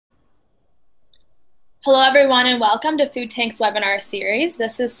Hello, everyone, and welcome to Food Tank's webinar series.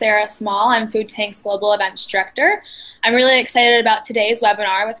 This is Sarah Small. I'm Food Tank's Global Events Director. I'm really excited about today's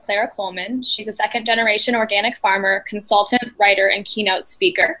webinar with Clara Coleman. She's a second-generation organic farmer, consultant, writer, and keynote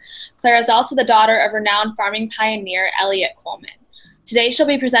speaker. Clara is also the daughter of renowned farming pioneer Elliott Coleman. Today, she'll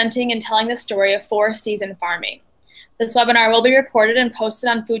be presenting and telling the story of four-season farming. This webinar will be recorded and posted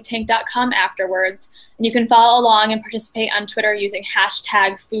on foodtank.com afterwards, and you can follow along and participate on Twitter using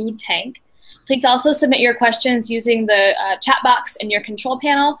 #FoodTank. Please also submit your questions using the chat box in your control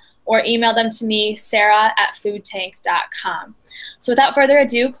panel or email them to me, sarah@foodtank.com. So without further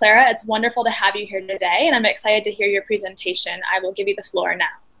ado, Clara, it's wonderful to have you here today, and I'm excited to hear your presentation. I will give you the floor now.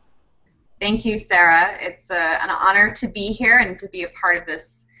 Thank you, Sarah. It's an honor to be here and to be a part of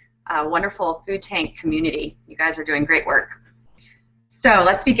this wonderful Food Tank community. You guys are doing great work. So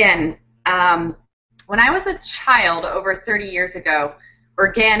let's begin. When I was a child over 30 years ago,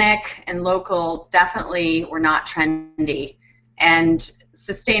 organic and local definitely were not trendy, and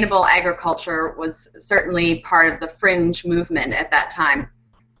sustainable agriculture was certainly part of the fringe movement at that time.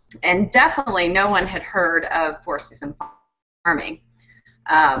 And definitely no one had heard of four-season farming.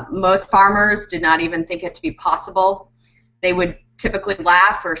 Most farmers did not even think it to be possible. They would typically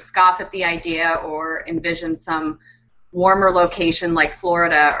laugh or scoff at the idea or envision some warmer location like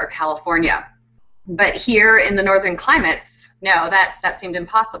Florida or California. But here in the northern climates, no, that seemed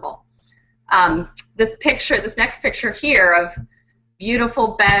impossible. This next picture here of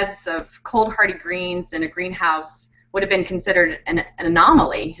beautiful beds of cold hardy greens in a greenhouse would have been considered an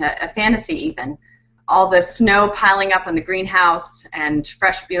anomaly, a fantasy even. All the snow piling up on the greenhouse and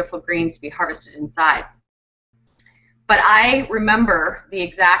fresh, beautiful greens to be harvested inside. But I remember the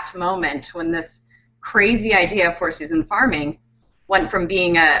exact moment when this crazy idea of four-season farming went from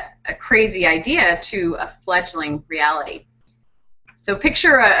being a crazy idea to a fledgling reality. So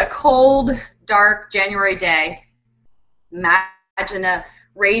picture a cold, dark January day. Imagine a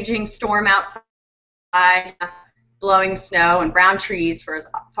raging storm outside, blowing snow and brown trees for as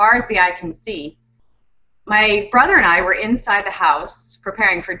far as the eye can see. My brother and I were inside the house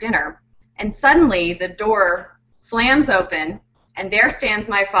preparing for dinner, and suddenly the door slams open, and there stands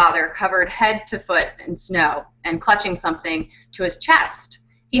my father, covered head to foot in snow and clutching something to his chest.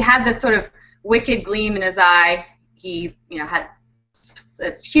 He had this sort of wicked gleam in his eye. He, had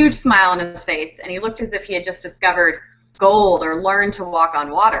this huge smile on his face, and he looked as if he had just discovered gold or learned to walk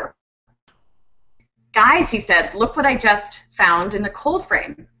on water. "Guys," he said, "look what I just found in the cold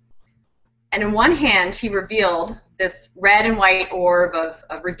frame." And in one hand, he revealed this red and white orb of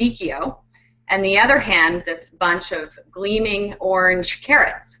radicchio, and the other hand, this bunch of gleaming orange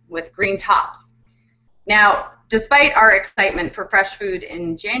carrots with green tops. Now, despite our excitement for fresh food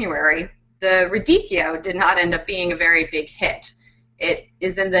in January, the radicchio did not end up being a very big hit. It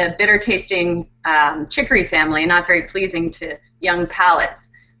is in the bitter-tasting chicory family, and not very pleasing to young palates.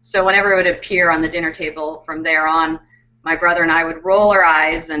 So whenever it would appear on the dinner table from there on, my brother and I would roll our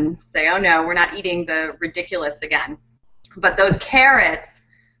eyes and say, "Oh no, we're not eating the ridiculous again." But those carrots,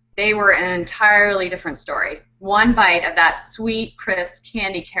 they were an entirely different story. One bite of that sweet, crisp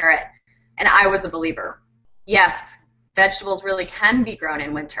candy carrot, and I was a believer. Yes, vegetables really can be grown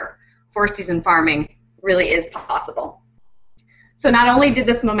in winter. Four-season farming really is possible. So not only did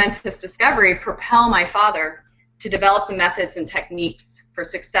this momentous discovery propel my father to develop the methods and techniques for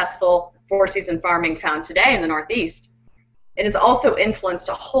successful four-season farming found today in the Northeast, it has also influenced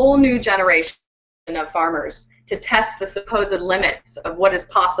a whole new generation of farmers to test the supposed limits of what is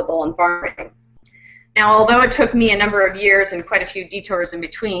possible in farming. Now, although it took me a number of years and quite a few detours in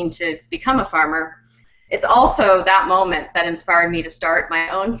between to become a farmer, it's also that moment that inspired me to start my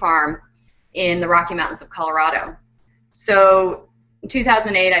own farm in the Rocky Mountains of Colorado. So in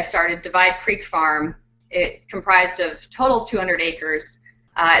 2008, I started Divide Creek Farm. It comprised of total 200 acres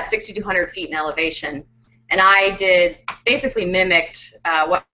at 6,200 feet in elevation. And I basically mimicked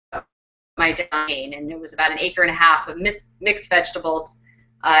what my domain, and it was about 1.5 acres of mixed vegetables,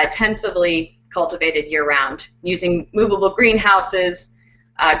 intensively cultivated year-round, using movable greenhouses,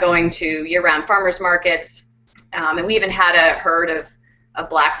 going to year-round farmers markets, and we even had a herd of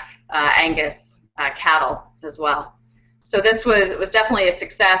black Angus cattle as well. So this was definitely a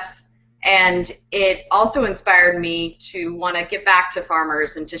success, and it also inspired me to want to give back to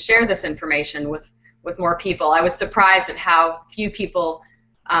farmers and to share this information with more people. I was surprised at how few people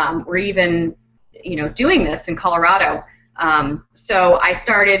were even, doing this in Colorado. So I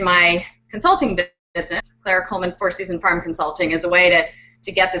started my consulting business, Clara Coleman Four-Season Farm Consulting, as a way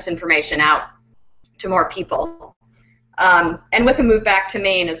to get this information out to more people. And with a move back to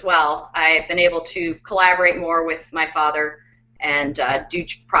Maine as well, I've been able to collaborate more with my father and do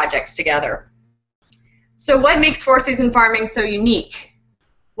projects together. So what makes four-season farming so unique?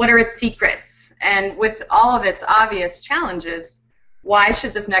 What are its secrets? And with all of its obvious challenges, why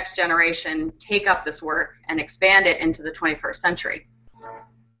should this next generation take up this work and expand it into the 21st century?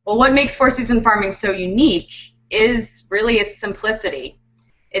 Well, what makes four-season farming so unique is really its simplicity.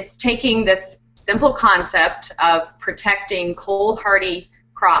 It's taking this simple concept of protecting cold-hardy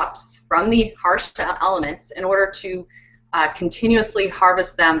crops from the harsh elements in order to continuously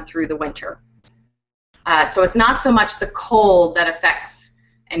harvest them through the winter. So it's not so much the cold that affects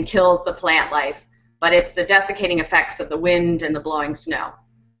and kills the plant life, but it's the desiccating effects of the wind and the blowing snow.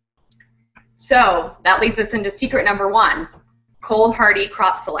 So that leads us into secret number one, cold-hardy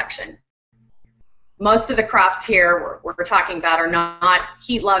crop selection. Most of the crops here we're talking about are not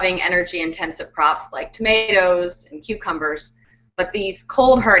heat-loving, energy-intensive crops like tomatoes and cucumbers, but these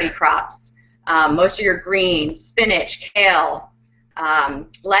cold-hardy crops, most of your greens, spinach, kale,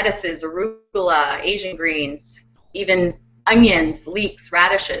 lettuces, arugula, Asian greens, even onions, leeks,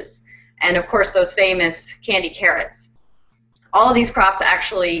 radishes, and of course those famous candy carrots. All of these crops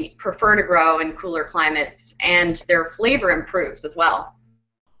actually prefer to grow in cooler climates, and their flavor improves as well.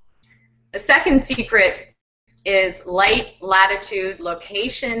 The second secret is light, latitude,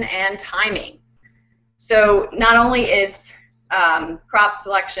 location, and timing. So not only is crop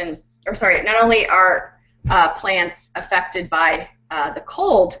selection, not only are plants affected by the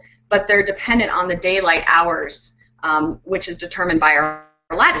cold, but they're dependent on the daylight hours, which is determined by our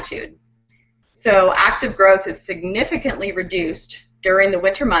latitude. So active growth is significantly reduced during the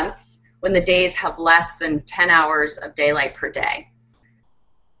winter months when the days have less than 10 hours of daylight per day.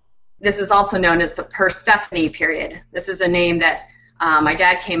 This is also known as the Persephone period. This is a name that my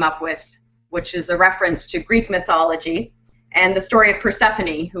dad came up with, which is a reference to Greek mythology and the story of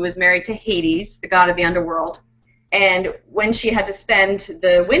Persephone, who was married to Hades, the god of the underworld. And when she had to spend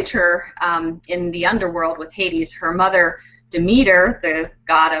the winter in the underworld with Hades, her mother, Demeter, the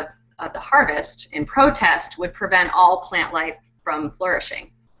god of the harvest, in protest, would prevent all plant life from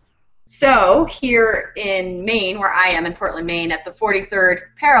flourishing. So here in Maine, where I am in Portland, Maine, at the 43rd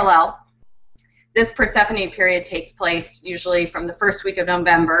parallel, this Persephone period takes place usually from the first week of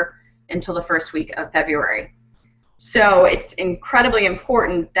November until the first week of February. So it's incredibly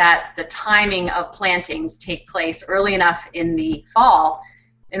important that the timing of plantings take place early enough in the fall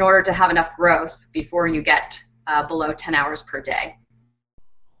in order to have enough growth before you get below 10 hours per day.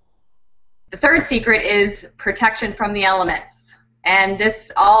 The third secret is protection from the elements. And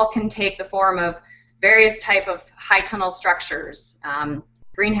this all can take the form of various type of high tunnel structures,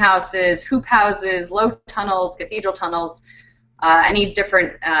 greenhouses, hoop houses, low tunnels, cathedral tunnels, any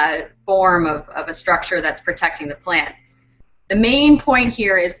different form of a structure that's protecting the plant. The main point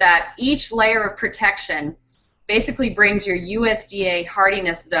here is that each layer of protection basically brings your USDA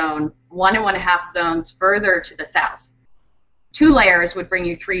hardiness zone 1 1/2 zones further to the south. 2 layers would bring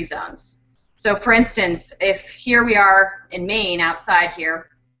you 3 zones. So for instance, if here we are in Maine outside here,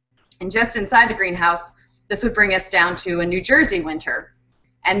 and just inside the greenhouse, this would bring us down to a New Jersey winter.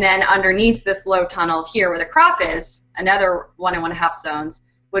 And then underneath this low tunnel here where the crop is, another 1 1/2 zones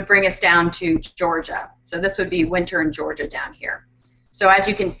would bring us down to Georgia. So this would be winter in Georgia down here. So as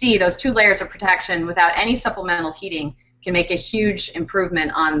you can see, those 2 layers of protection without any supplemental heating can make a huge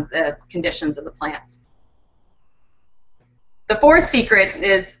improvement on the conditions of the plants. The fourth secret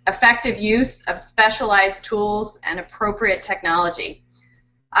is effective use of specialized tools and appropriate technology.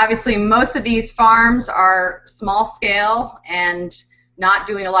 Obviously, most of these farms are small scale and not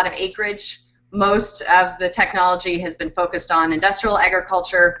doing a lot of acreage. Most of the technology has been focused on industrial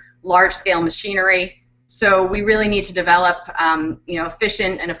agriculture, large-scale machinery. So we really need to develop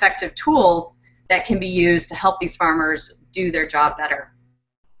efficient and effective tools that can be used to help these farmers do their job better.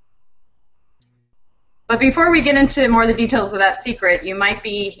 But before we get into more of the details of that secret, you might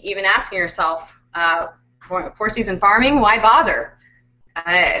be even asking yourself, four-season farming, why bother?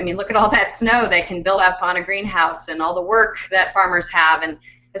 I mean, look at all that snow that can build up on a greenhouse and all the work that farmers have, and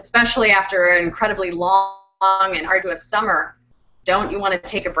especially after an incredibly long and arduous summer, don't you want to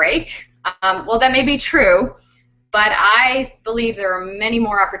take a break? Well, that may be true, but I believe there are many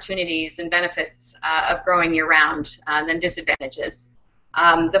more opportunities and benefits of growing year-round than disadvantages.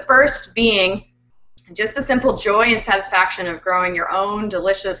 The first being just the simple joy and satisfaction of growing your own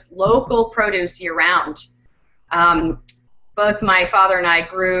delicious local produce year-round. Both my father and I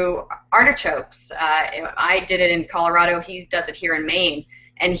grew artichokes. I did it in Colorado. He does it here in Maine.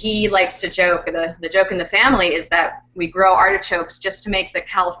 And he likes to joke, the joke in the family is that we grow artichokes just to make the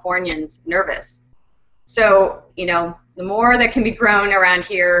Californians nervous. So, the more that can be grown around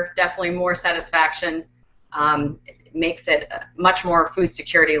here, definitely more satisfaction. It makes it much more food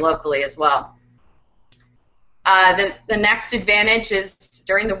security locally as well. The next advantage is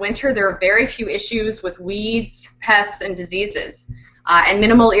during the winter there are very few issues with weeds, pests, and diseases. And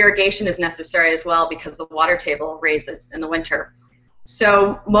minimal irrigation is necessary as well because the water table raises in the winter.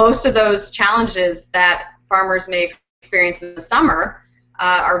 So most of those challenges that farmers may experience in the summer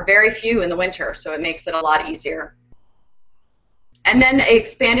are very few in the winter, so it makes it a lot easier. And then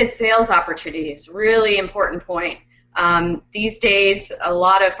expanded sales opportunities, really important point. These days, a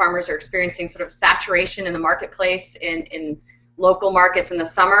lot of farmers are experiencing sort of saturation in the marketplace in local markets in the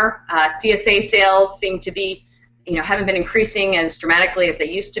summer. CSA sales seem to be, haven't been increasing as dramatically as they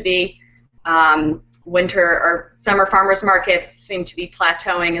used to be. Winter or summer farmers markets seem to be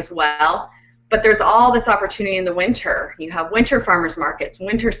plateauing as well. But there's all this opportunity in the winter. You have winter farmers markets,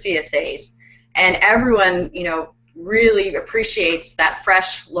 winter CSAs, and everyone, really appreciates that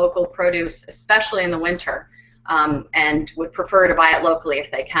fresh local produce, especially in the winter, and would prefer to buy it locally if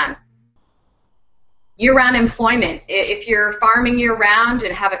they can. Year-round employment. If you're farming year-round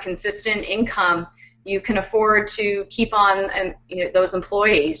and have a consistent income, you can afford to keep on those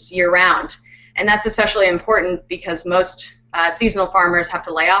employees year-round. And that's especially important because most seasonal farmers have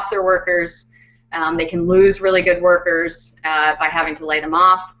to lay off their workers. They can lose really good workers by having to lay them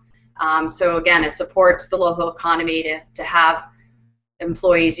off. So again, it supports the local economy to have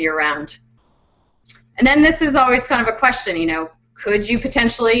employees year-round. And then this is always kind of a question, could you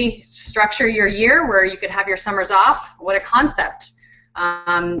potentially structure your year where you could have your summers off? What a concept.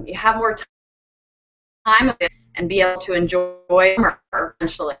 You have more time with it and be able to enjoy summer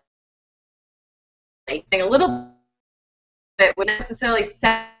eventually. A little bit wouldn't necessarily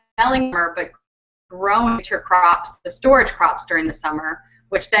selling summer, but growing winter crops, the storage crops during the summer,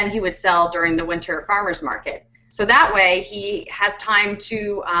 which then he would sell during the winter farmers market. So that way he has time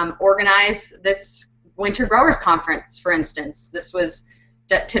to organize this winter growers conference, for instance. This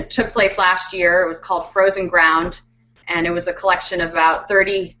took place last year. It was called Frozen Ground, and it was a collection of about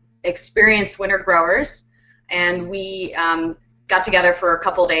 30 experienced winter growers, and we got together for a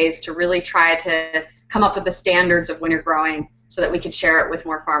couple days to really try to come up with the standards of winter growing so that we could share it with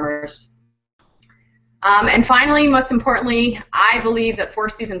more farmers. And finally, most importantly, I believe that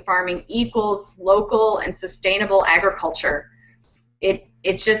four-season farming equals local and sustainable agriculture.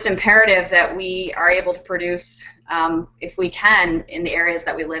 It's just imperative that we are able to produce, if we can, in the areas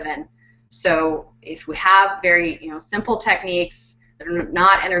that we live in. So if we have very simple techniques that are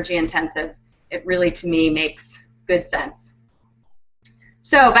not energy intensive, it really, to me, makes good sense.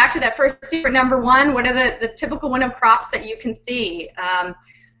 So back to that first secret number one, what are the typical winter crops that you can see?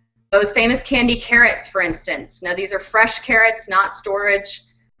 Those famous candy carrots, for instance. Now these are fresh carrots, not storage.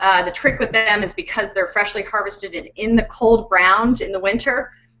 The trick with them is because they're freshly harvested in the cold ground in the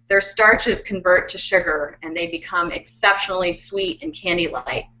winter, their starches convert to sugar and they become exceptionally sweet and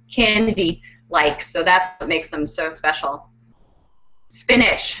candy-like. So that's what makes them so special.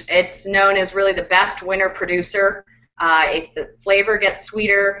 Spinach, it's known as really the best winter producer. The flavor gets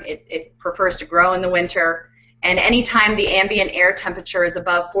sweeter, it prefers to grow in the winter. And anytime the ambient air temperature is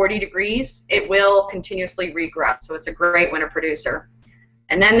above 40 degrees, it will continuously regrow. So it's a great winter producer.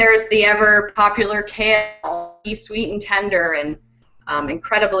 And then there's the ever popular kale, sweet and tender and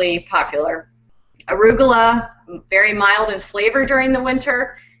incredibly popular. Arugula, very mild in flavor during the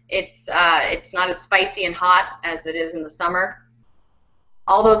winter. It's not as spicy and hot as it is in the summer.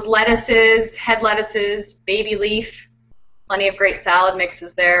 All those lettuces, head lettuces, baby leaf, plenty of great salad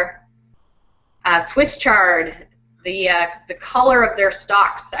mixes there. Swiss chard, the color of their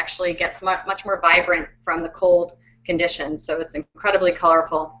stalks actually gets much more vibrant from the cold conditions, so it's incredibly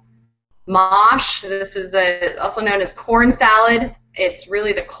colorful. Mosh, this is also known as corn salad. It's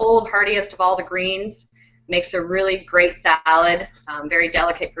really the cold, hardiest of all the greens. Makes a really great salad, very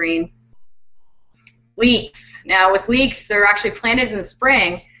delicate green. Leeks. Now with leeks, they're actually planted in the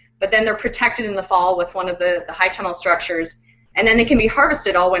spring, but then they're protected in the fall with one of the high tunnel structures. And then they can be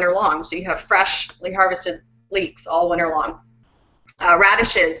harvested all winter long, so you have freshly harvested leeks all winter long.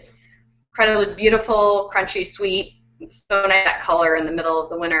 Radishes, incredibly beautiful, crunchy, sweet. It's so nice that color in the middle of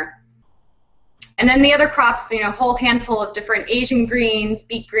the winter. And then the other crops, whole handful of different Asian greens,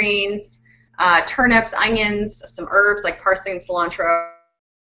 beet greens, turnips, onions, some herbs like parsley and cilantro.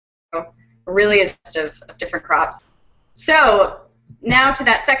 Really is of different crops. So now to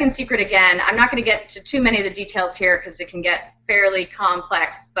that second secret again. I'm not going to get to too many of the details here because it can get fairly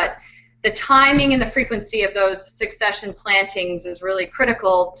complex, but the timing and the frequency of those succession plantings is really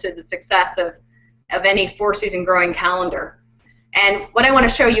critical to the success of any four-season growing calendar. And what I want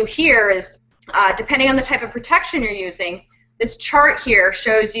to show you here is, depending on the type of protection you're using, this chart here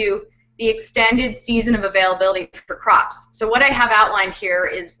shows you the extended season of availability for crops. So what I have outlined here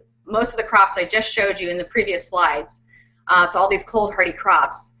is most of the crops I just showed you in the previous slides. So all these cold hardy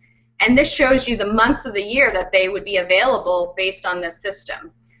crops. And this shows you the months of the year that they would be available based on this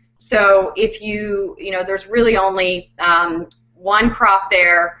system. So if there's really only one crop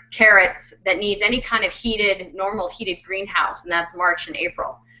there, carrots, that needs any kind of normal heated greenhouse, and that's March and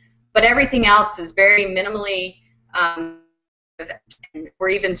April. But everything else is very minimally, or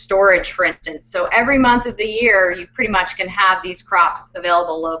even storage, for instance. So every month of the year, you pretty much can have these crops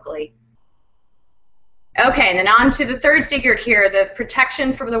available locally. Okay, and then on to the third secret here, the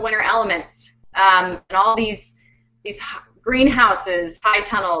protection from the winter elements. And all these greenhouses, high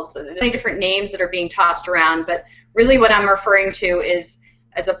tunnels, there's many different names that are being tossed around, but really what I'm referring to is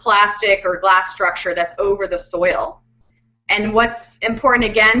as a plastic or glass structure that's over the soil. And what's important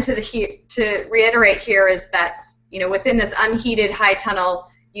again to reiterate here is that within this unheated high tunnel,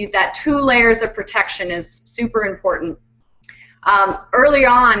 that 2 layers of protection is super important. Early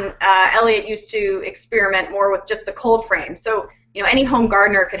on, Elliot used to experiment more with just the cold frame. So any home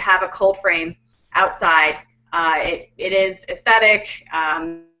gardener could have a cold frame outside. It is aesthetic,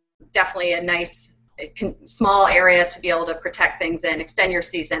 definitely a nice small area to be able to protect things in, extend your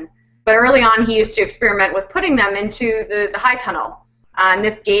season. But early on, he used to experiment with putting them into the high tunnel, and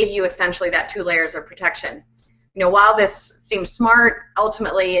this gave you essentially that 2 layers of protection. While this seemed smart,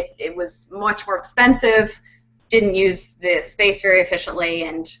 ultimately it was much more expensive, didn't use the space very efficiently,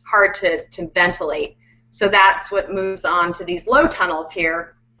 and hard to ventilate. So that's what moves on to these low tunnels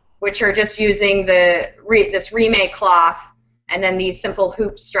here, which are just using this remake cloth and then these simple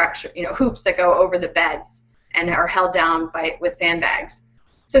hoop structure, hoops that go over the beds and are held down with sandbags.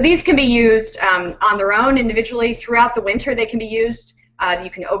 So these can be used on their own individually throughout the winter. They can be used. You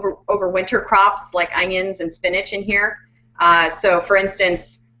can overwinter crops like onions and spinach in here. So for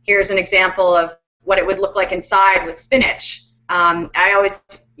instance, here's an example of what it would look like inside with spinach. I always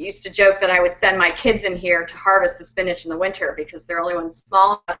used to joke that I would send my kids in here to harvest the spinach in the winter because they're only ones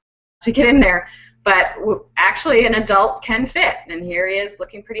small enough to get in there. But actually an adult can fit, and here he is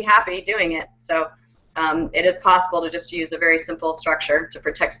looking pretty happy doing it. So it is possible to just use a very simple structure to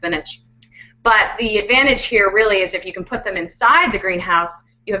protect spinach. But the advantage here really is if you can put them inside the greenhouse,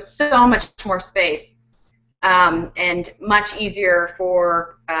 you have so much more space and much easier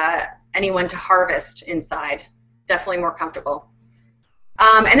for anyone to harvest inside. Definitely more comfortable.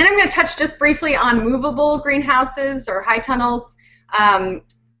 And then I'm going to touch just briefly on movable greenhouses or high tunnels.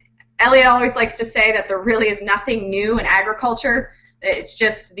 Elliot always likes to say that there really is nothing new in agriculture. It's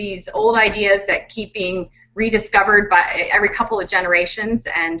just these old ideas that keep being rediscovered by every couple of generations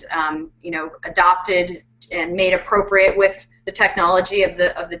and adopted and made appropriate with the technology of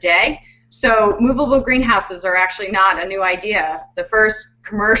the day. So movable greenhouses are actually not a new idea. The first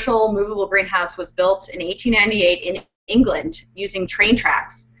commercial movable greenhouse was built in 1898 in England using train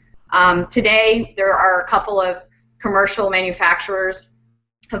tracks. Today there are a couple of commercial manufacturers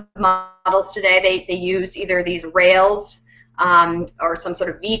of models today. They use either these rails or some sort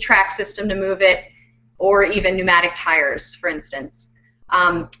of V-track system to move it, or even pneumatic tires, for instance.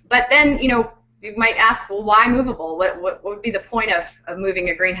 But then, you might ask, well, why movable? What would be the point of moving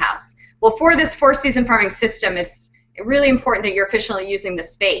a greenhouse? Well, for this four-season farming system, it's really important that you're efficiently using the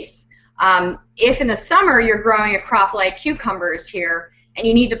space. If in the summer you're growing a crop like cucumbers here, and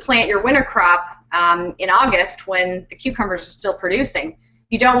you need to plant your winter crop in August when the cucumbers are still producing,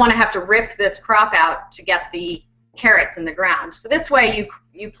 you don't want to have to rip this crop out to get the carrots in the ground. So this way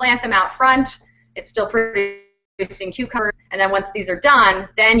you plant them out front, it's still producing cucumbers, and then once these are done,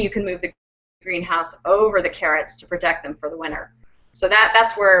 then you can move the greenhouse over the carrots to protect them for the winter. So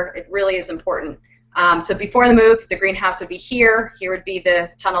that's where it really is important. So before the move, the greenhouse would be here. Here would be the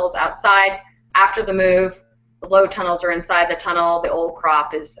tunnels outside. After the move, the low tunnels are inside the tunnel. The old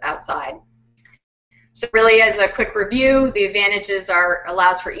crop is outside. So really, as a quick review, the advantages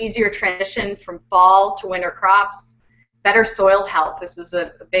allows for easier transition from fall to winter crops, better soil health. This is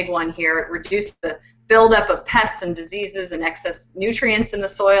a big one here. It reduces the buildup of pests and diseases and excess nutrients in the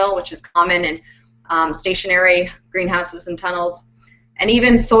soil, which is common in stationary greenhouses and tunnels. And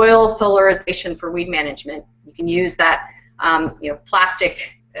even soil solarization for weed management. You can use that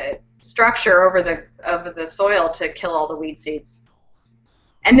plastic structure over the soil to kill all the weed seeds.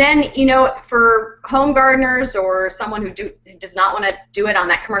 And then, for home gardeners or someone who does not want to do it on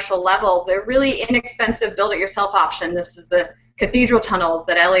that commercial level, the really inexpensive build-it-yourself option. This is the cathedral tunnels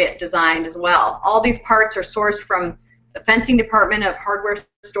that Elliot designed as well. All these parts are sourced from the fencing department of hardware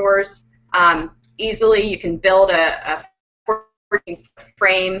stores. Easily, you can build a 14-foot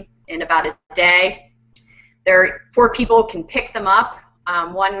frame in about a day. 4 people can pick them up,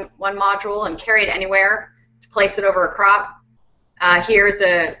 one module, and carry it anywhere to place it over a crop. Here's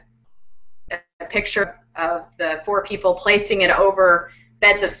a picture of the 4 people placing it over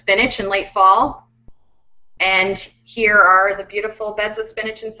beds of spinach in late fall. And here are the beautiful beds of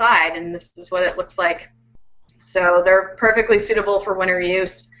spinach inside, and this is what it looks like. So they're perfectly suitable for winter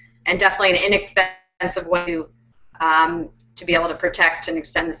use, and definitely an inexpensive way to be able to protect and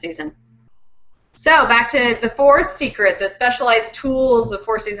extend the season. So back to the 4th secret, the specialized tools of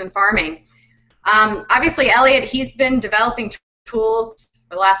 4-season farming. Obviously, Elliot, he's been developing tools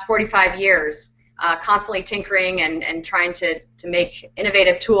for the last 45 years, constantly tinkering and trying to make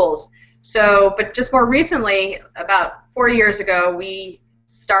innovative tools. So, but just more recently, about 4 years ago, we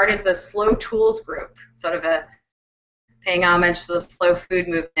started the Slow Tools group, sort of paying homage to the slow food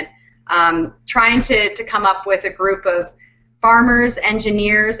movement, trying to come up with a group of farmers,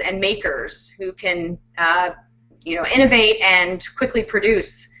 engineers, and makers who can innovate and quickly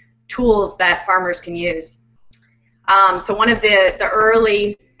produce tools that farmers can use. So one of the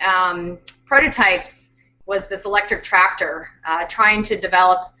early prototypes was this electric tractor, trying to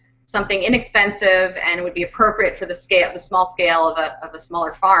develop something inexpensive and would be appropriate for the small scale of a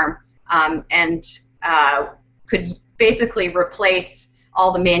smaller farm, and could basically replace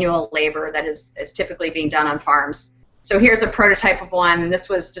all the manual labor that is typically being done on farms. So here's a prototype of one. This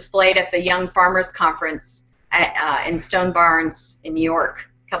was displayed at the Young Farmers Conference in Stone Barns in New York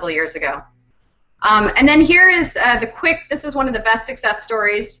a couple of years ago. And then here is this is one of the best success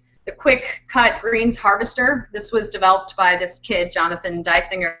stories, the Quick Cut Greens Harvester. This was developed by this kid, Jonathan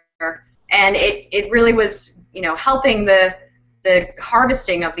Dysinger, and it really was, helping the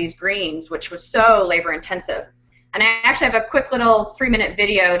harvesting of these greens, which was so labor intensive. And I actually have a quick little 3-minute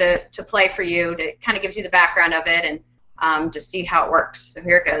video to play for you to kind of gives you the background of it and just see how it works. So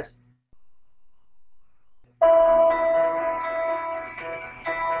here it goes.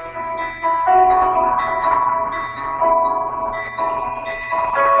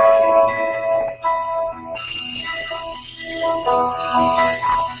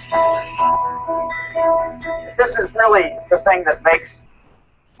 This is really the thing that makes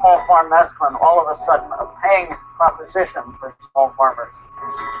small farm mesclun all of a sudden a paying proposition for small farmers.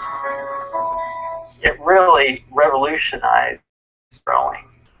 It really revolutionized growing.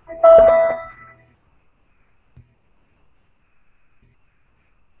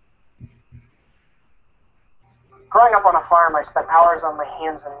 Growing up on a farm, I spent hours on my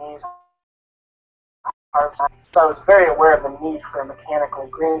hands and knees. So I was very aware of the need for a mechanical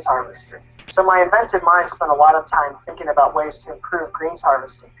greens harvester. So my inventive mind spent a lot of time thinking about ways to improve greens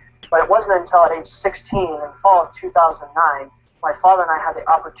harvesting. But it wasn't until at age 16, in the fall of 2009, my father and I had the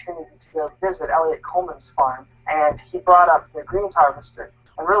opportunity to go visit Elliot Coleman's farm, and he brought up the greens harvester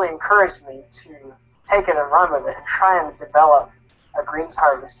and really encouraged me to take it and run with it and try and develop a greens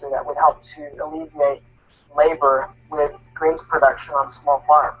harvester that would help to alleviate labor with greens production on small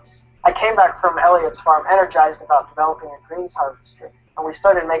farms. I came back from Elliot's farm energized about developing a greens harvester, and we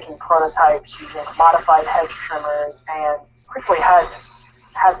started making prototypes using modified hedge trimmers, and quickly had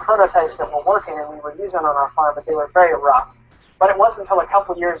prototypes that were working and we were using on our farm, but they were very rough. But it wasn't until a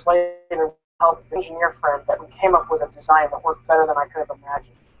couple years later, with help of an engineer friend, that we came up with a design that worked better than I could have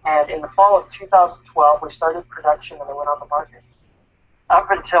imagined. And in the fall of 2012, we started production and it went on the market. Up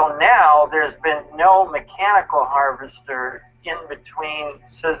until now, there's been no mechanical harvester in between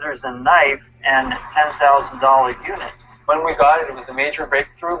scissors and knife and $10,000 units. When we got it, it was a major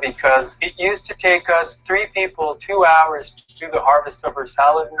breakthrough because it used to take us 3 people 2 hours to do the harvest of our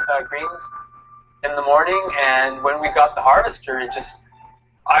salad greens in the morning, and when we got the harvester,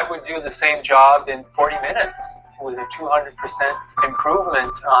 I would do the same job in 40 minutes. It was a 200%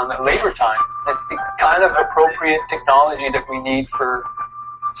 improvement on the labor time. It's the kind of appropriate technology that we need for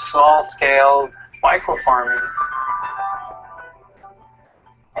small-scale micro-farming.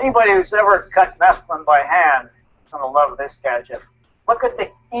 Anybody who's ever cut mesclun by hand is going to love this gadget. Look at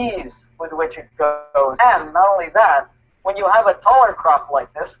the ease with which it goes. And not only that, when you have a taller crop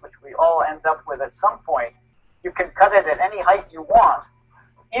like this, which we all end up with at some point, you can cut it at any height you want,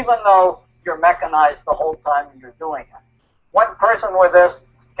 even though you're mechanized the whole time you're doing it. One person with this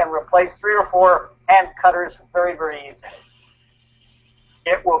can replace 3 or 4 hand cutters very, very easily.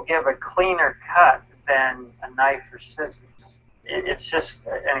 It will give a cleaner cut than a knife or scissors. It's just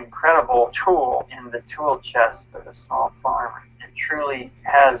an incredible tool in the tool chest of a small farmer. It truly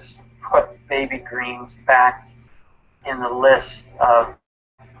has put baby greens back in the list of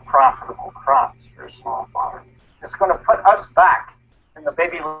profitable crops for a small farm. It's going to put us back in the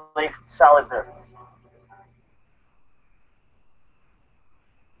baby leaf salad business.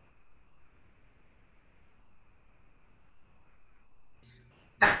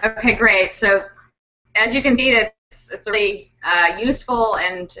 Okay, great. So as you can see, that's it's a really useful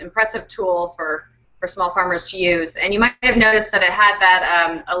and impressive tool for small farmers to use. And you might have noticed that it had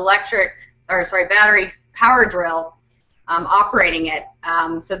that battery power drill operating it.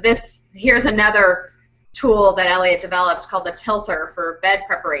 So here's another tool that Elliot developed called the tilther for bed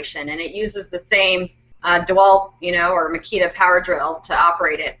preparation, and it uses the same DeWalt, or Makita power drill to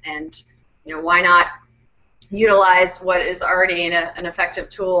operate it. And why not utilize what is already an effective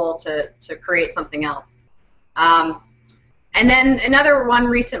tool to create something else? And then another one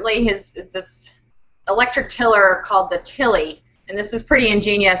recently is this electric tiller called the Tilly, and this is pretty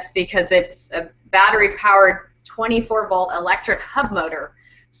ingenious because it's a battery-powered 24-volt electric hub motor.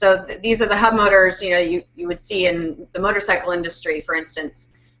 So these are the hub motors you would see in the motorcycle industry, for instance.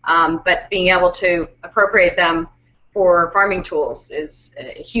 But being able to appropriate them for farming tools is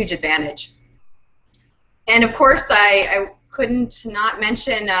a huge advantage. And of course, I couldn't not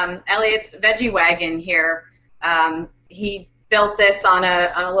mention Elliot's veggie wagon here. He built this on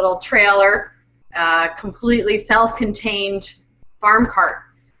a little trailer, completely self-contained farm cart.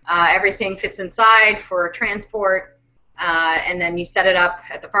 Everything fits inside for transport, and then you set it up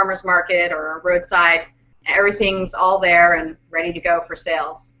at the farmer's market or roadside. Everything's all there and ready to go for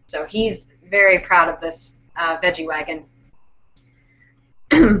sales. So he's very proud of this veggie wagon.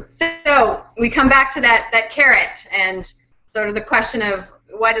 So we come back to that carrot and sort of the question of,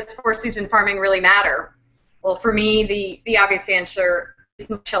 why does four-season farming really matter? Well, for me, the obvious answer is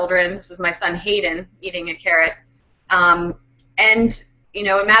my children. This is my son Hayden eating a carrot. And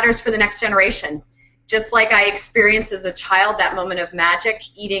it matters for the next generation. Just like I experienced as a child that moment of magic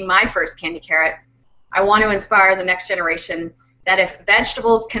eating my first candy carrot, I want to inspire the next generation that if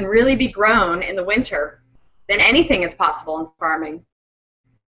vegetables can really be grown in the winter, then anything is possible in farming.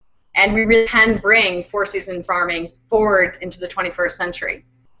 And we really can bring four-season farming forward into the 21st century.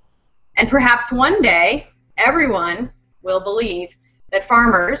 And perhaps one day, everyone will believe that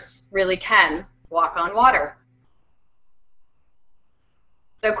farmers really can walk on water.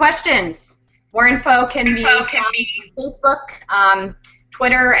 So questions. More info can be found on Facebook,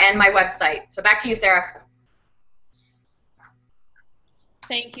 Twitter, and my website. So back to you, Sarah.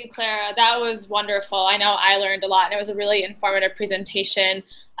 Thank you, Clara. That was wonderful. I know I learned a lot, and it was a really informative presentation.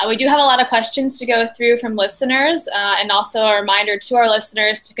 We do have a lot of questions to go through from listeners, and also a reminder to our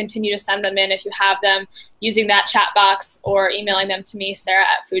listeners to continue to send them in if you have them using that chat box or emailing them to me,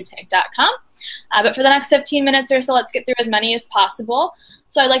 sarah@foodtank.com. But for the next 15 minutes or so, let's get through as many as possible.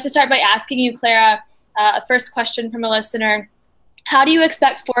 So I'd like to start by asking you, Clara, a first question from a listener. How do you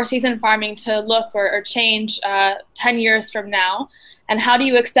expect four-season farming to look or change 10 years from now? And how do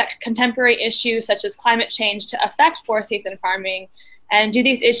you expect contemporary issues such as climate change to affect four-season farming? And do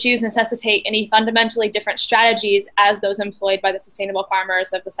these issues necessitate any fundamentally different strategies as those employed by the sustainable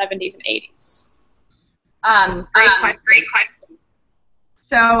farmers of the 70s and 80s? Great question.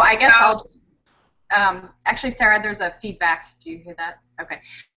 So I guess I'll actually, Sarah, there's a feedback. Do you hear that? Okay.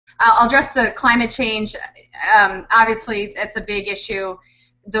 I'll address the climate change. Obviously, it's a big issue.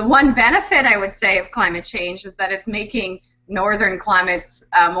 The one benefit, I would say, of climate change is that it's making northern climates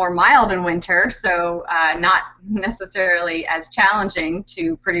more mild in winter, so not necessarily as challenging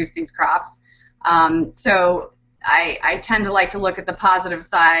to produce these crops. So I tend to like to look at the positive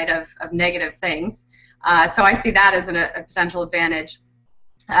side of negative things. So I see that as a potential advantage.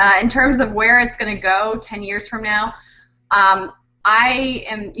 In terms of where it's going to go 10 years from now, I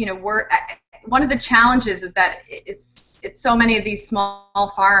am, one of the challenges is that it's so many of these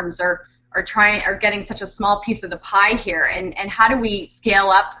small farms are getting such a small piece of the pie here, and how do we scale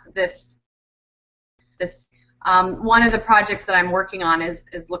up this one of the projects that I'm working on is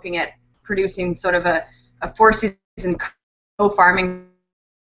looking at producing sort of a four-season co-farming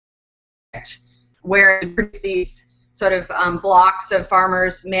project where we produce these sort of blocks of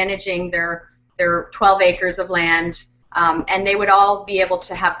farmers managing their 12 acres of land, and they would all be able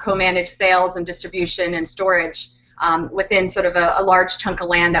to have co-managed sales and distribution and storage within sort of a large chunk of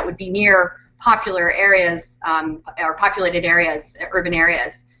land that would be near popular areas or populated areas, urban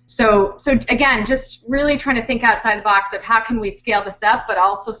areas. So again, just really trying to think outside the box of how can we scale this up, but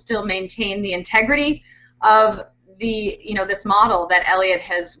also still maintain the integrity of this model that Elliot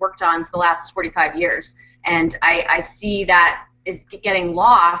has worked on for the last 45 years. And I see that is getting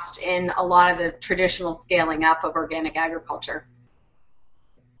lost in a lot of the traditional scaling up of organic agriculture.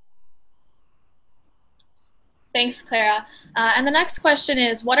 Thanks, Clara. And the next question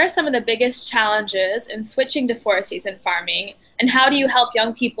is, what are some of the biggest challenges in switching to four-season farming, and how do you help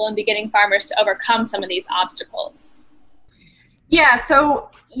young people and beginning farmers to overcome some of these obstacles? Yeah, so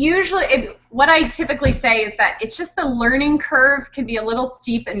usually what I typically say is that it's just the learning curve can be a little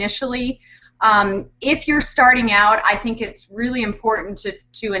steep initially. If you're starting out, I think it's really important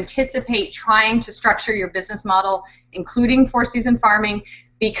to anticipate trying to structure your business model, including four-season farming,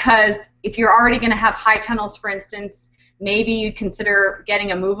 because if you're already going to have high tunnels, for instance, maybe you consider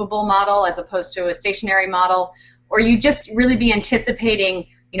getting a movable model as opposed to a stationary model, or you just really be anticipating,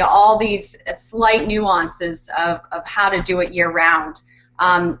 you know, all these slight nuances of how to do it year-round.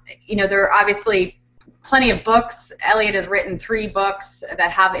 You know, there are obviously plenty of books. Elliot has written 3 books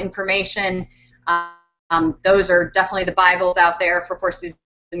that have information. Those are definitely the Bibles out there for four-season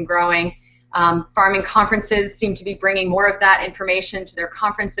growing. Farming conferences seem to be bringing more of that information to their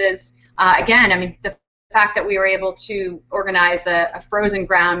conferences. Again, I mean, the fact that we were able to organize a frozen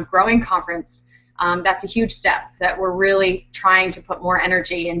ground growing conference, that's a huge step that we're really trying to put more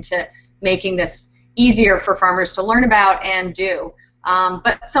energy into making this easier for farmers to learn about and do.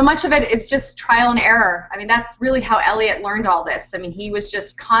 But so much of it is just trial and error. I mean, that's really how Elliot learned all this. I mean, he was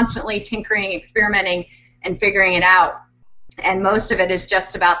just constantly tinkering, experimenting, and figuring it out. And most of it is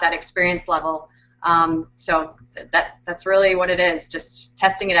just about that experience level. So that's really what it is, just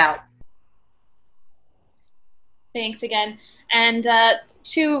testing it out. Thanks again. And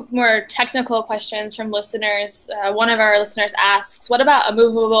 2 more technical questions from listeners. One of our listeners asks, what about a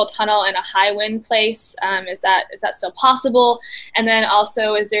movable tunnel in a high wind place? Is that still possible? And then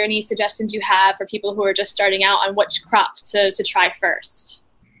also, is there any suggestions you have for people who are just starting out on which crops to try first?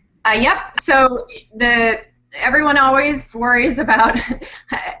 Yep. So everyone always worries about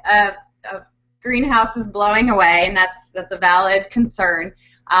greenhouses blowing away, and that's a valid concern.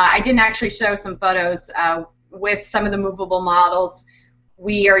 I didn't actually show some photos with some of the movable models.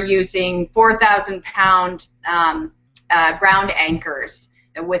 We are using 4,000-pound ground anchors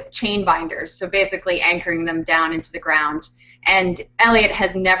with chain binders, so basically anchoring them down into the ground. And Elliot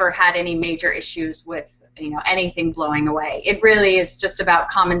has never had any major issues with, you know, anything blowing away. It really is just about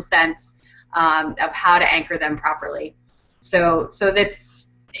common sense of how to anchor them properly. So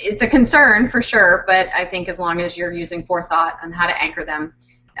it's a concern for sure, but I think as long as you're using forethought on how to anchor them,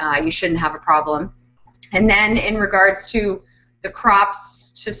 you shouldn't have a problem. And then in regards to the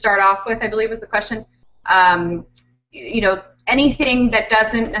crops to start off with, I believe was the question, you know, anything that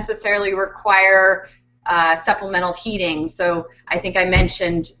doesn't necessarily require supplemental heating. So I think I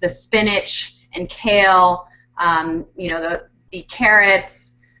mentioned the spinach and kale, you know, the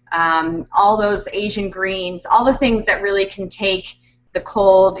carrots, all those Asian greens, all the things that really can take the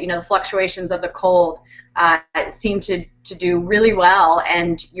cold, you know, the fluctuations of the cold, seem to do really well,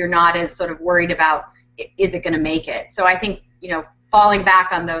 and you're not as sort of worried about, is it going to make it? So I think, you know, falling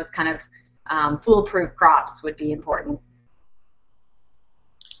back on those kind of foolproof crops would be important.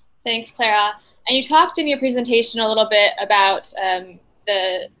 Thanks, Clara. And you talked in your presentation a little bit about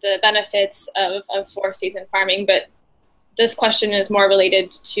the benefits of four-season farming, but this question is more related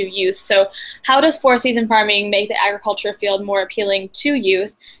to youth. So how does four-season farming make the agriculture field more appealing to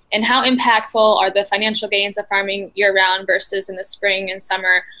youth, and how impactful are the financial gains of farming year-round versus in the spring and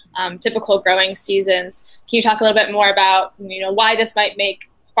summer typical growing seasons? Can you talk a little bit more about, you know, why this might make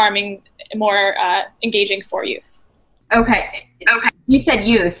farming more engaging for youth? Okay. You said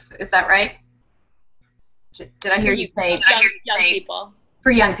youth, is that right? Did I hear you say young people?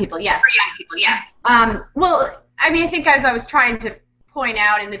 For young people, yes. Well, I mean, I think as I was trying to point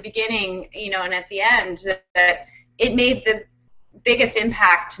out in the beginning, you know, and at the end, that it made the biggest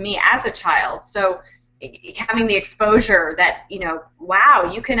impact to me as a child. So having the exposure that, you know,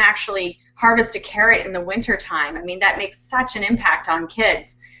 wow, you can actually harvest a carrot in the winter time. I mean, that makes such an impact on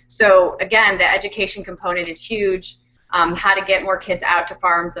kids. So again, the education component is huge. How to get more kids out to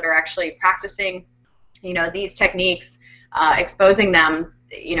farms that are actually practicing, you know, these techniques, exposing them,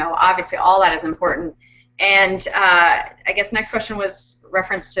 you know, obviously all that is important. And I guess next question was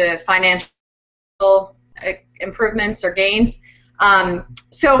reference to financial improvements or gains.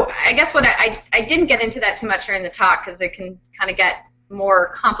 So I guess what I didn't get into that too much during the talk because it can kind of get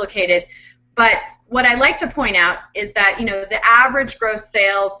more complicated. But what I like to point out is that, you know, the average gross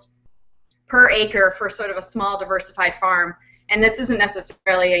sales per acre for sort of a small diversified farm, and this isn't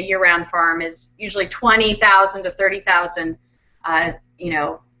necessarily a year-round farm, is usually $20,000 to $30,000, you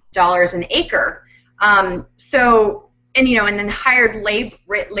know, dollars an acre. So, and you know, and then hired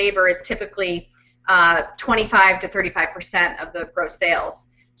labor is typically 25 to 35% of the gross sales.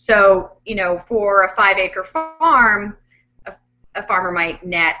 So, you know, for a 5-acre farm, a farmer might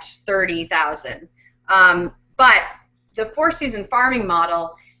net 30,000. But the four-season farming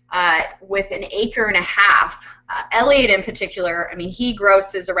model, with an acre and a half, Elliot in particular, I mean, he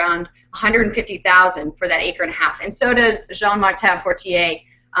grosses around 150,000 for that acre and a half, and so does Jean-Martin Fortier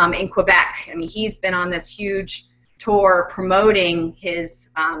in Quebec. I mean, he's been on this huge tour promoting his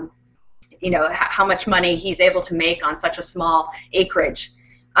how much money he's able to make on such a small acreage.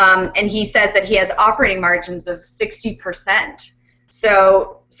 And he says that he has operating margins of 60%.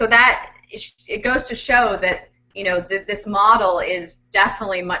 So that it goes to show that this model is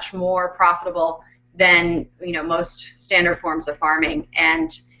definitely much more profitable than most standard forms of farming. And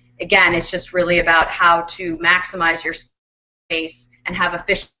again, it's just really about how to maximize your space and have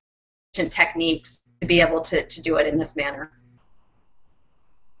efficient techniques to be able to do it in this manner.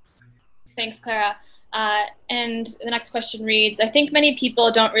 Thanks, Clara. And the next question reads, I think many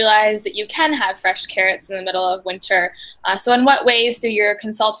people don't realize that you can have fresh carrots in the middle of winter. So in what ways through your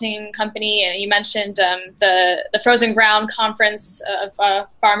consulting company, and you mentioned the Frozen Ground Conference of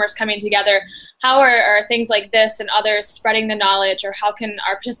farmers coming together, how are things like this and others spreading the knowledge, or how can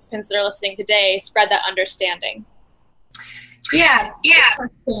our participants that are listening today spread that understanding? Yeah.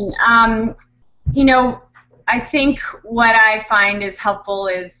 I think what I find is helpful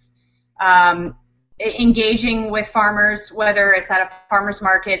is engaging with farmers, whether it's at a farmer's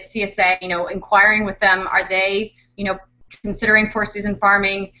market, CSA, inquiring with them, are they, considering four-season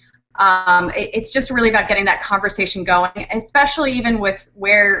farming? It's just really about getting that conversation going, especially even with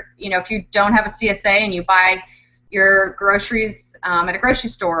where, if you don't have a CSA and you buy your groceries at a grocery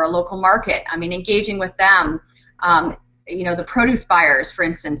store or a local market, engaging with them, the produce buyers, for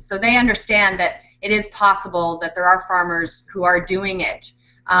instance, so they understand that it is possible that there are farmers who are doing it.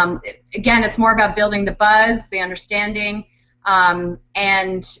 Again, it's more about building the buzz, the understanding,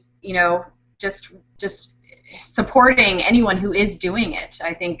 and just supporting anyone who is doing it.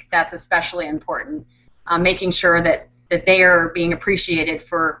 I think that's especially important, making sure that they are being appreciated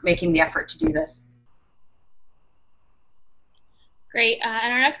for making the effort to do this. Great.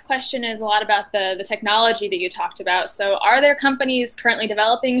 And our next question is a lot about the technology that you talked about. So are there companies currently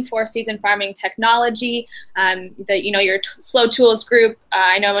developing four-season farming technology? Your Slow Tools group,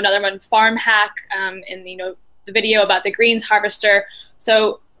 I know another one, Farm Hack, and the video about the greens harvester.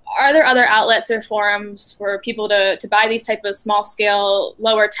 So are there other outlets or forums for people to buy these type of small-scale,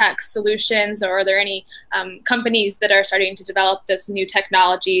 lower-tech solutions, or are there any companies that are starting to develop this new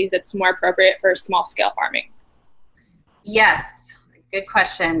technology that's more appropriate for small-scale farming? Yes. Good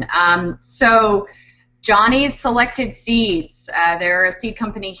question. So Johnny's Selected Seeds, they're a seed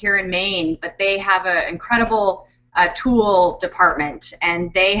company here in Maine, but they have an incredible tool department,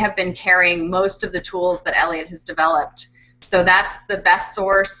 and they have been carrying most of the tools that Elliot has developed. So that's the best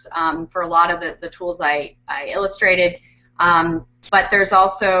source for a lot of the tools I illustrated. But there's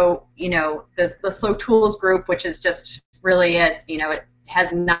also, the Slow Tools group, which is just really it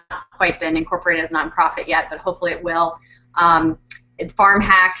has not quite been incorporated as a nonprofit yet, but hopefully it will. Farm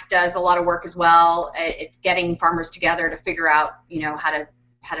Hack does a lot of work as well at getting farmers together to figure out,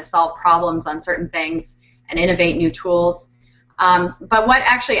 how to solve problems on certain things and innovate new tools. But what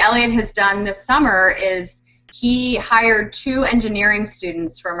actually Elliot has done this summer is he hired 2 engineering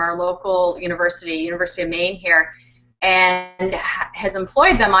students from our local university, University of Maine here, and has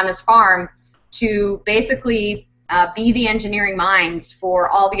employed them on his farm to basically be the engineering minds for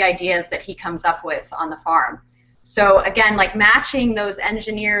all the ideas that he comes up with on the farm. So again, like matching those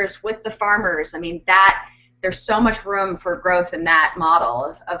engineers with the farmers, there's so much room for growth in that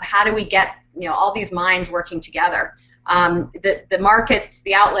model of how do we get all these minds working together. The markets,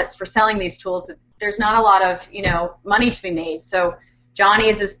 the outlets for selling these tools, there's not a lot of money to be made. So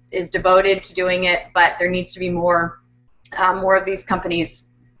Johnny's is devoted to doing it, but there needs to be more of these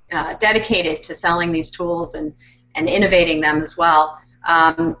companies dedicated to selling these tools and innovating them as well.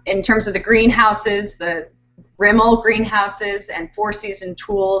 In terms of the greenhouses, the Rimmel greenhouses and four-season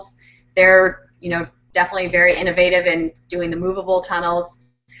tools, they're definitely very innovative in doing the movable tunnels.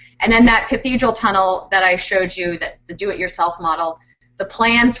 And then that cathedral tunnel that I showed you, the do-it-yourself model, the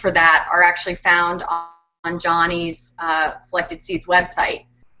plans for that are actually found on Johnny's Selected Seeds website.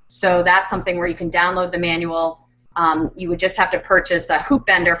 So that's something where you can download the manual. You would just have to purchase a hoop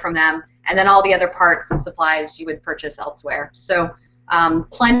bender from them, and then all the other parts and supplies you would purchase elsewhere. So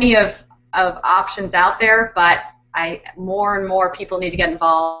plenty of options out there, but more and more people need to get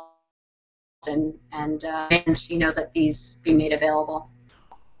involved and that these be made available.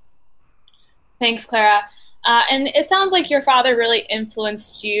 Thanks, Clara. And it sounds like your father really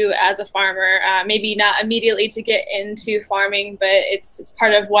influenced you as a farmer, maybe not immediately to get into farming, but it's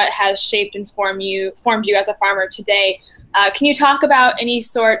part of what has shaped and formed you as a farmer today. Can you talk about any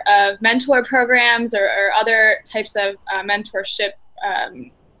sort of mentor programs or other types of mentorship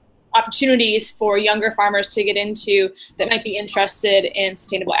opportunities for younger farmers to get into that might be interested in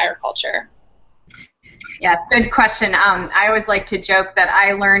sustainable agriculture? Yeah, good question. I always like to joke that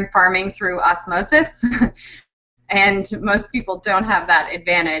I learned farming through osmosis, and most people don't have that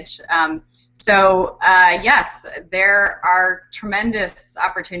advantage. So yes, there are tremendous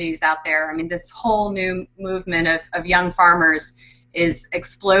opportunities out there. I mean, this whole new movement of young farmers is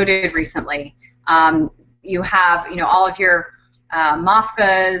exploded recently. You have, all of your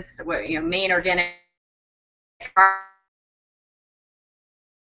MOFGAs, Maine Organic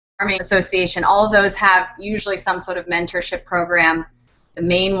Farming Association. All of those have usually some sort of mentorship program. The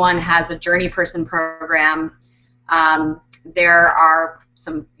main one has a Journey Person program. There are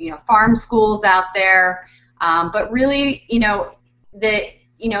some, farm schools out there, but really, there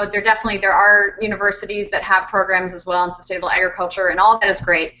are universities that have programs as well in sustainable agriculture, and all that is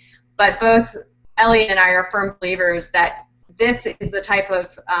great. But both Elliot and I are firm believers that this is the type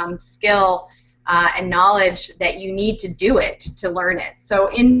of skill and knowledge that you need to do it, to learn it. So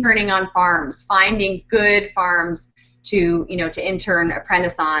interning on farms, finding good farms to intern,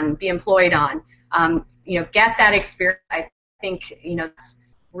 apprentice on, be employed on, get that experience. I think it's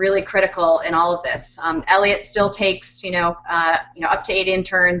really critical in all of this. Elliot still takes up to 8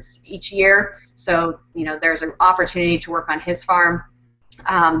 interns each year, so there's an opportunity to work on his farm.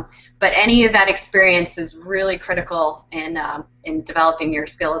 But any of that experience is really critical in developing your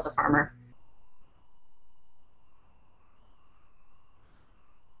skill as a farmer.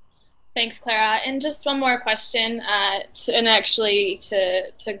 Thanks, Clara. And just one more question, and actually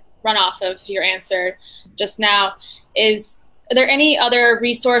to run off of your answer just now, are there any other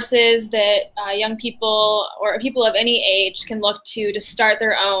resources that young people or people of any age can look to start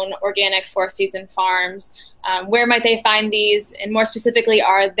their own organic 4-season farms? Where might they find these? And more specifically,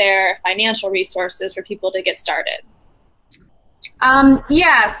 are there financial resources for people to get started?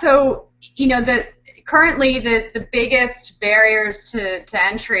 Yeah, so currently the biggest barriers to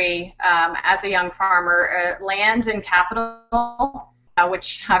entry as a young farmer are land and capital,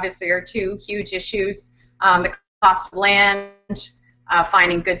 which obviously are 2 huge issues. The cost of land,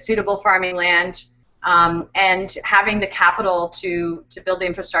 finding good suitable farming land, and having the capital to build the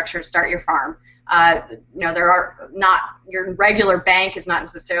infrastructure to start your farm. There are not, your regular bank is not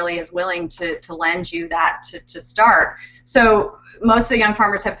necessarily as willing to lend you that to start. So most of the young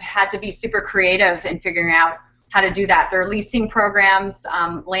farmers have had to be super creative in figuring out how to do that. There are leasing programs,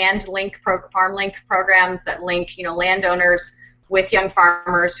 farm link programs that link landowners with young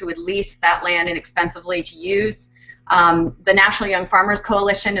farmers who would lease that land inexpensively to use. The National Young Farmers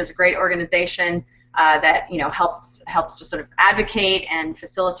Coalition is a great organization that helps to sort of advocate and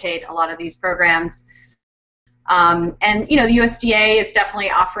facilitate a lot of these programs. And the USDA is definitely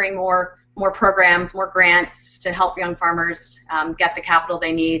offering more programs, more grants to help young farmers get the capital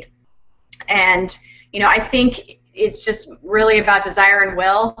they need. And I think it's just really about desire and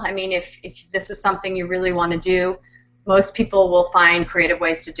will. I mean, if this is something you really want to do, most people will find creative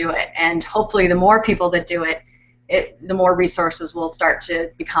ways to do it, and hopefully the more people that do it, the more resources will start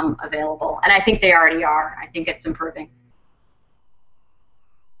to become available. And I think they already are. I think it's improving.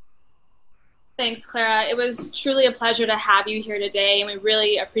 Thanks, Clara. It was truly a pleasure to have you here today, and we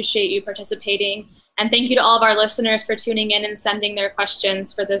really appreciate you participating. And thank you to all of our listeners for tuning in and sending their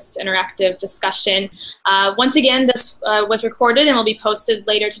questions for this interactive discussion. Once again, this was recorded and will be posted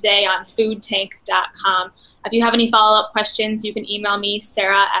later today on foodtank.com. If you have any follow-up questions, you can email me,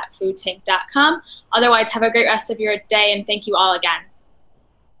 sarah@foodtank.com. Otherwise, have a great rest of your day, and thank you all again.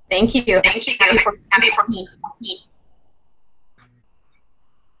 Thank you. Thank you. Happy for me.